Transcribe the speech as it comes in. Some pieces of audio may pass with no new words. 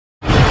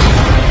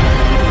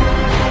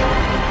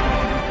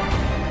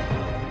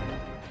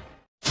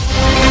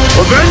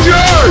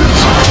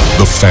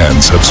The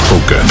fans have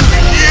spoken.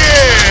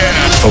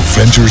 Yeah!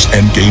 Avengers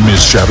Endgame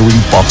is shattering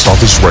box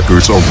office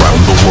records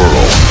around the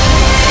world.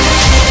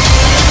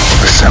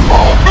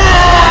 Assemble.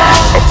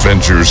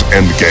 Avengers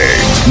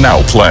Endgame,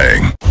 now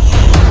playing.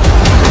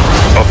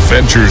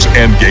 Avengers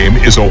Endgame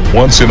is a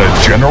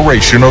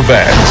once-in-a-generation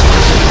event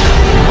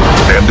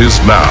and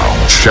is now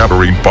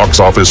shattering box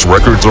office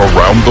records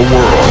around the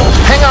world.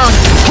 Hang on!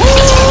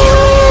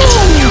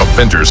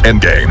 Avengers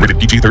Endgame, rated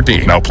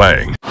PG-13, now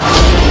playing.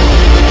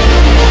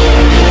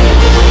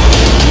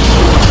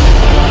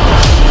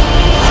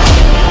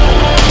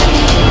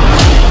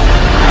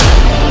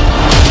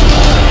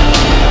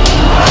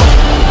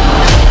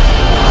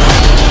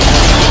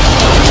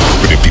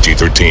 Rated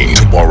PG-13,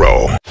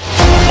 tomorrow,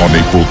 on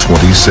April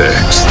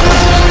 26th.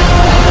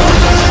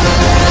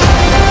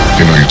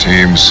 You know your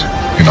teams,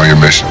 you know your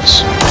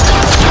missions.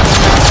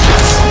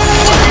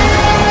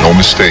 No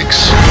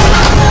mistakes.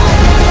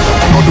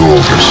 No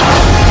do-overs.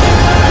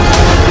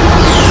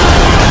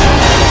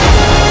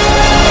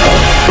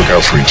 Look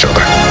out for each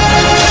other.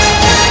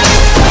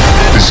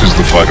 This is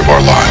the fight of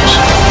our lives.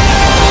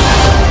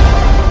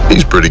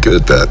 He's pretty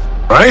good at that.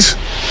 Right?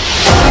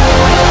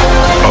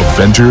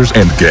 Avengers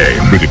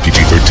Endgame, rated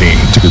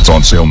PG-13. Tickets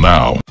on sale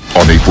now,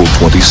 on April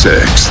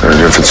 26th. There are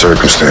different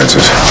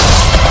circumstances.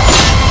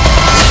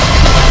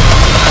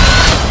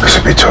 This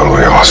would be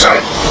totally awesome.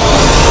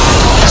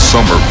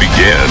 Summer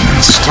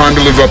begins. It's time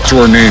to live up to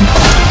our name.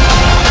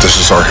 This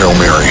is our Hail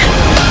Mary.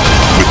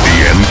 With the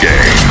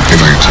Endgame. You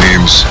know your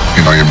teams,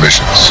 you know your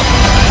missions.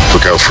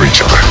 Look out for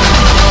each other.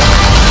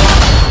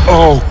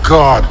 Oh,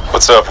 God.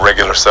 What's up,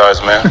 regular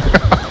size man?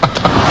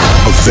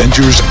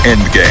 Avengers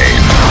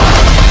Endgame.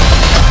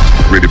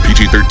 Rated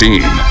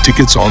PG-13.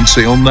 Tickets on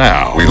sale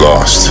now. We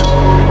lost.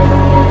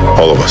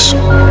 All of us.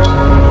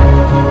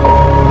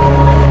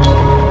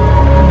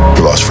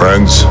 You lost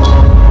friends.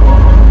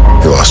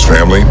 You lost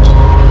family.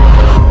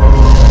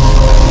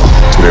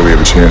 Today we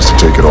have a chance to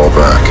take it all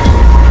back.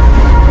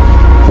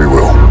 We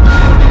will.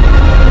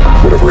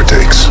 Whatever it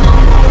takes.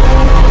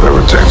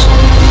 Whatever it takes.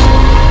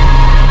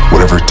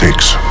 Whatever it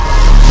takes.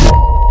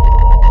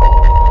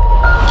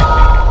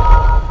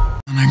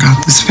 And I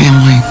got this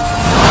family.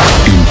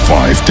 In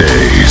 5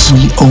 days.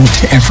 We owe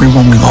to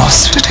everyone we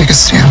lost to take a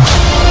stand.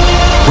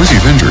 We're the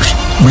Avengers.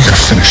 We gotta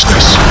finish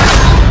this.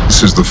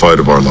 This is the fight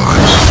of our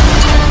lives.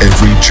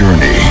 Every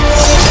journey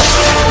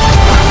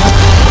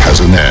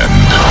has an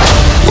end.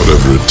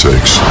 Whatever it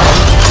takes.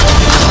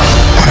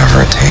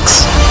 Whatever it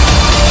takes.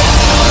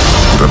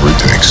 Whatever it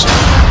takes.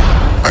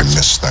 I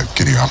miss that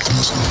giddy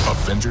optimism.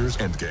 Avengers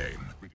Endgame.